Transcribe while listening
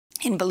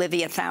In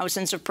Bolivia,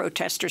 thousands of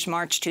protesters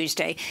marched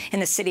Tuesday in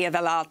the city of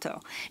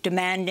Alto,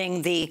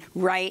 demanding the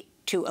right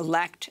to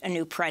elect a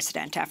new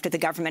president after the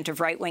government of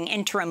right-wing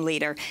interim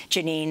leader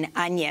Jeanine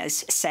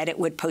Áñez said it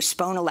would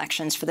postpone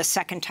elections for the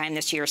second time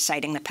this year,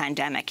 citing the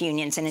pandemic.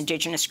 Unions and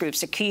indigenous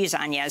groups accuse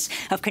Áñez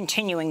of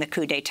continuing the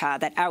coup d'etat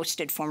that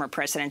ousted former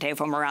President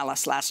Evo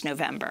Morales last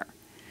November.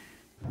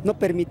 No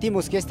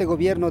permitimos que este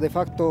gobierno de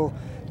facto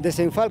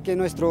desenfalque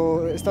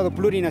nuestro Estado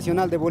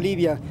plurinacional de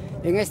Bolivia.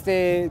 En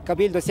este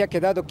cabildo se ha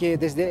quedado que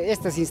desde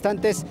estos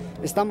instantes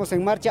estamos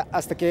en marcha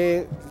hasta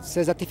que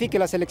se ratifique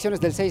las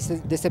elecciones del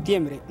 6 de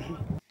septiembre.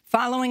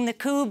 Following the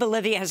coup,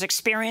 Bolivia has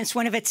experienced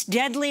one of its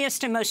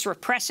deadliest and most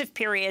repressive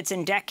periods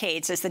in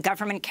decades as the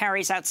government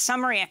carries out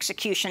summary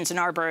executions and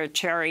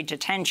arbitrary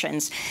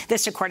detentions.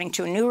 This, according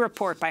to a new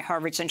report by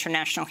Harvard's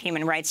International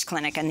Human Rights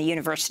Clinic and the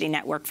University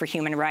Network for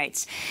Human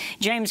Rights.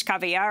 James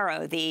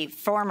Cavallaro, the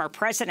former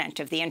president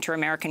of the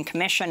Inter-American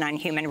Commission on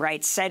Human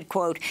Rights, said,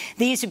 quote,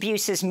 "These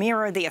abuses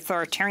mirror the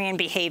authoritarian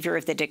behavior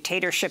of the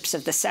dictatorships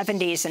of the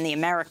 70s in the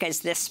Americas.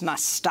 This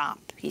must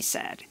stop," he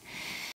said.